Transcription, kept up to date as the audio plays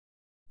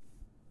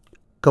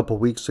Couple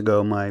weeks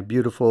ago, my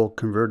beautiful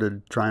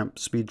converted Triumph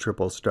Speed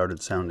Triple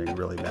started sounding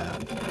really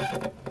bad.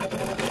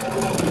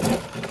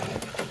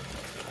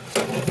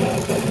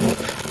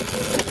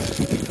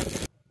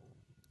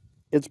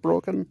 It's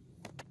broken.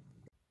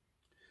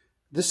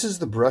 This is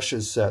the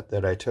brushes set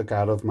that I took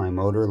out of my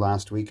motor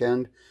last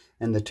weekend,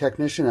 and the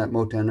technician at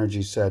Mote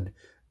Energy said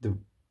the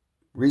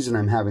reason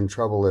I'm having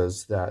trouble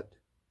is that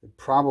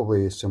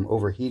probably some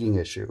overheating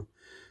issue.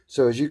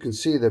 So as you can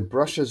see, the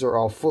brushes are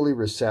all fully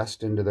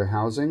recessed into their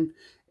housing,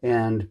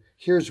 and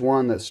here's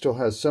one that still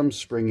has some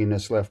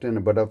springiness left in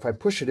it, but if I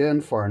push it in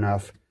far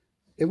enough,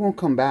 it won't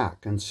come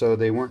back, and so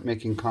they weren't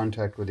making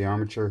contact with the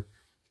armature.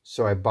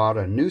 So I bought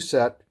a new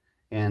set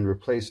and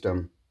replaced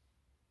them,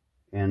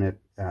 and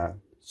it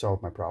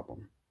solved my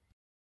problem.